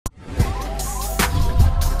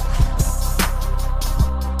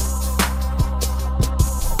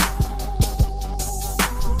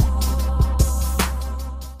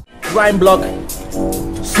Grime Blog,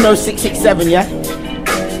 Snow 667, yeah?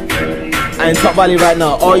 And Top Valley right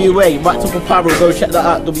now. Are you way? Right to Apparel, go check that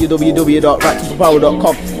out.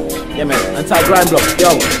 www.righttoapparel.com. Yeah, man. And type Grime Blog.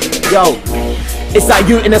 Yo. It's like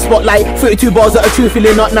you in the spotlight, 32 bars that are true,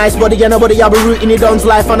 feeling not nice. Body and nobody, I'll be rooting your don's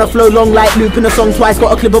life on a flow long like looping a song twice.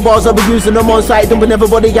 Got a clip of bars, I'll be using them on site. Then with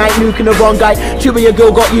everybody, I ain't nuking the wrong guy. Chew your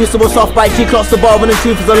girl got used to a soft bite. She clocks the bar when the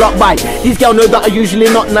truth is a lock bite. These girls know that are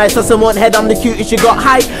usually not nice. That's someone head, I'm the cutest, she got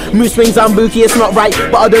height. Moose swings, I'm bookie, it's not right.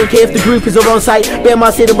 But I don't care if the group is on site. Bear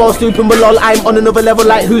man say the ball stooping, but lol, I'm on another level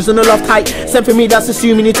like who's on the loft height. Sent for me, that's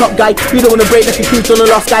assuming you top guy. You don't wanna break like a cute on the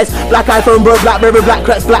lost guys. Black iPhone bro, blackberry, black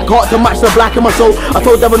cracks, black heart to match the black in my soul. I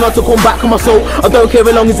told them not to come back on my soul. I don't care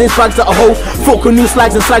as long as it's bags that I hold. Fuck with new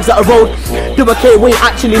slags and slags that I rolled. Do I care? Wait,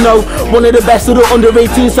 actually no. One of the best of the under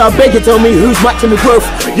 18, so I beg you tell me who's matching the growth.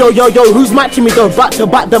 Yo, who's matching me though? Back to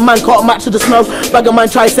back, the man can't match to the snow. Bagger man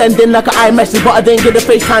try sending like an iMessage, but I didn't get the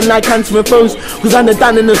FaceTime like answering phones. Cause I'm the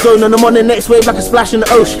down in the zone and I'm on the next wave like a splash in the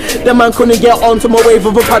ocean. The man couldn't get onto my wave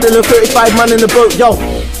of a paddle and 35 man in the boat, yo.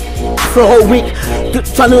 For a whole week,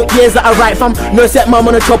 trying to years that I write from. No set man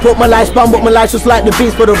wanna chop up my lifespan, but my life's just like the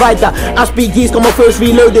beats for the ride that I speak geese, got my first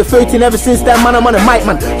reloaded 13 ever since then, man, I'm on a mic,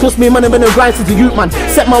 man. Trust me, man, I've been a grind since the youth, man.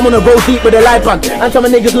 Set man wanna roll deep with a live band. And tell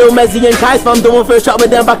my niggas Lil Mezzy and Kais, fam. Done one first shot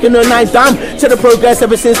with them back in the 9th, damn. Check the progress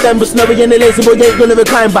ever since then, but snowy and the lazy boy ain't gonna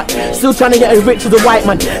recline back. Still trying to get as rich as a white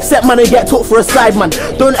man. Set man and get took for a side, man.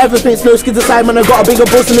 Don't ever think Snow Skids aside, man. I got a bigger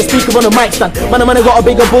buzz than the speaker on a mic stand. Man, I got a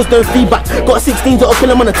bigger buzz than feedback. Got 16 to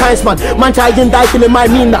kill him on a time span. Man, try and die killing my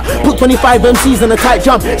mean that. Put 25 MCs on a tight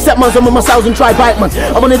jump. Set man's on with my styles and try bite, man.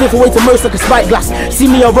 I'm on a different way to most like a spike glass. See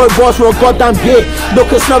me, I wrote bars for a goddamn year.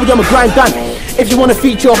 Look at Snowy, I'm a grind done. If you wanna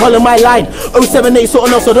feature, holler my line. 078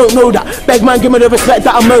 something else, I don't know that. Beg man, give me the respect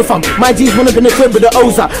that I know from. My G's run up in the crib with the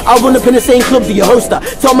Oza. I'll run up in the same club that you host that.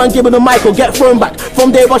 Tell man, give me the mic or get thrown back.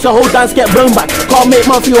 From there, watch a whole dance get blown back. Can't make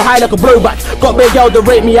man feel high like a blowback. Got big girl that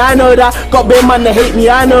rate me, I know that. Got big man that hate me,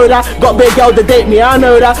 I know that. Got big girl that date me, I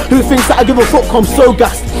know that. Who thinks that I give a fuck, I'm so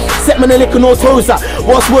gassed. Set man a licking all toes that.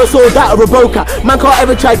 What's worse, all that or a broker. Man can't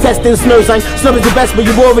ever try testing Snow sign. Snow is the best, but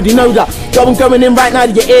you already know that. Yo, I'm going in right now,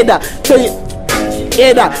 do you hear that? Tell you,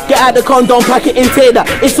 hear that. Get out the condom, pack it in, tear that.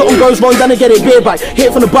 If something goes wrong, then I get it beer back.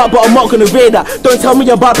 Hit from the back, but I'm not gonna rear that. Don't tell me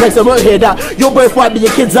your bad place, I won't hear that. You're both white, but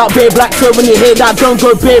your kids out bare black. So when you hear that, don't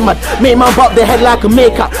go beer mad. Make man bop their head like a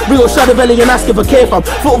makeup. Real shadow belly and ask if I care fam.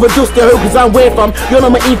 Foot of a dust to hope cause I'm way from. You're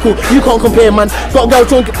not my equal, you can't compare man. Got girl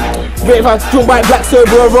drunk, great fan, drunk white, black,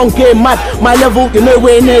 sober, or wrong game mad. My level, you're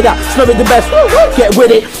nowhere near that. Snow is the best, get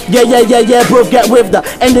with it. Yeah, bro, get with that.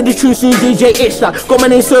 End of the truth soon, DJ itch that. Got my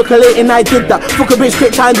name circulating, I did that. Fuck a bitch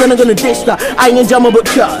quick time, then I'm gonna ditch that. I ain't jammer but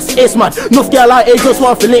trust, it's man. Enough girl out here just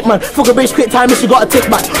want to lick man. Fuck a bitch quick time if she got a tick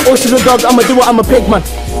back. Or she's a dog, I'ma do what I'm a pig man.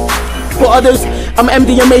 For others, I'm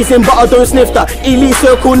MD amazing, but I don't sniff that. Elite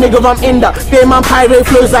circle, nigga, I'm in that. Bear man pirate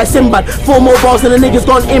flows like Sinbad. 4 more bars and the niggas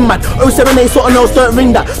gone in mad. 078 something else, don't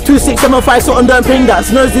ring that. 2675 something, don't ping that.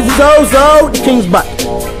 Snows is Ozo, the king's back.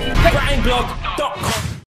 Grime Blog.